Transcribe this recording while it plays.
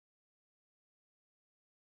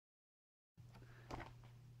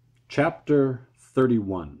Chapter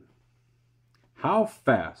 31. How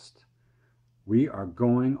fast we are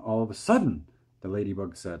going all of a sudden, the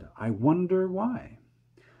ladybug said. I wonder why.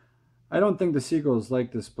 I don't think the seagulls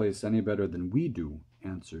like this place any better than we do,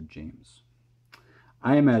 answered James.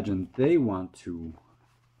 I imagine they want to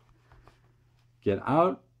get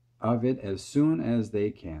out of it as soon as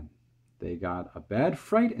they can. They got a bad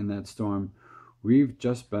fright in that storm we've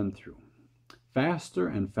just been through. Faster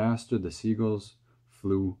and faster the seagulls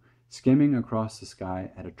flew, skimming across the sky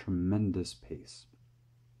at a tremendous pace.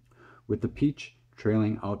 With the Peach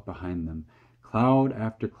trailing out behind them, cloud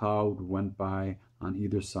after cloud went by on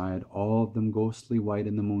either side, all of them ghostly white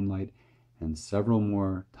in the moonlight, and several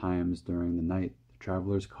more times during the night the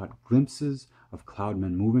travelers caught glimpses of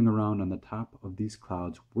cloudmen moving around on the top of these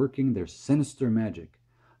clouds, working their sinister magic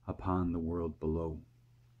upon the world below.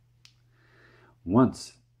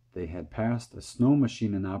 Once they had passed a snow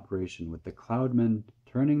machine in operation, with the cloudmen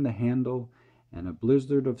turning the handle and a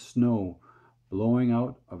blizzard of snow blowing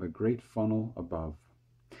out of a great funnel above.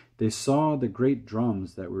 They saw the great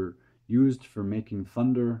drums that were used for making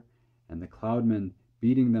thunder, and the cloudmen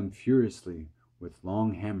beating them furiously with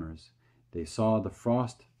long hammers. They saw the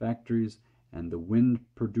frost factories and the wind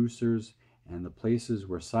producers and the places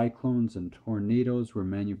where cyclones and tornadoes were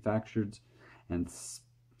manufactured and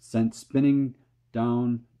sent spinning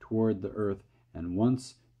down toward the earth. And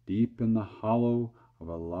once, deep in the hollow of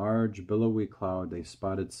a large billowy cloud, they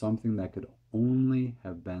spotted something that could only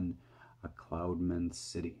have been a cloudman's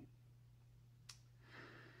city.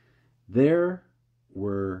 There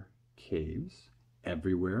were caves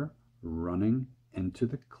everywhere running into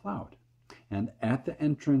the cloud, and at the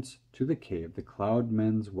entrance to the cave the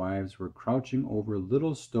cloudmen's wives were crouching over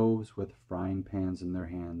little stoves with frying pans in their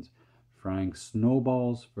hands, frying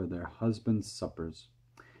snowballs for their husbands' suppers.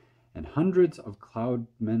 And hundreds of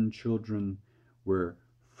cloudmen children were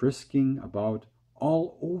frisking about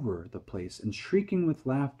all over the place and shrieking with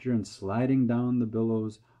laughter and sliding down the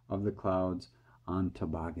billows of the clouds on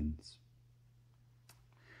toboggans.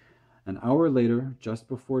 An hour later, just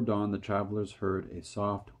before dawn, the travelers heard a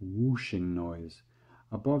soft whooshing noise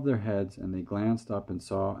above their heads, and they glanced up and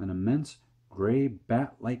saw an immense gray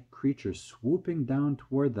bat-like creature swooping down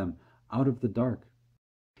toward them out of the dark.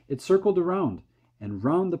 It circled around and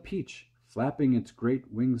round the Peach, flapping its great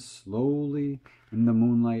wings slowly in the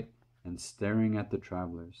moonlight and staring at the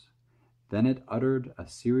travelers. Then it uttered a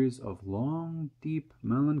series of long, deep,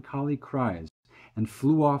 melancholy cries and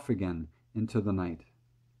flew off again into the night.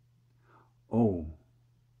 Oh,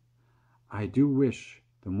 I do wish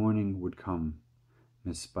the morning would come,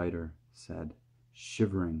 Miss Spider said,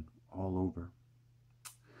 shivering all over.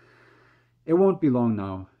 It won't be long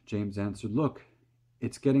now, James answered. Look,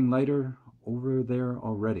 it's getting lighter over there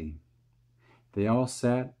already. They all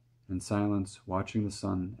sat in silence, watching the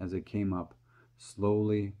sun as it came up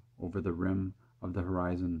slowly over the rim of the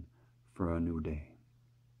horizon for a new day.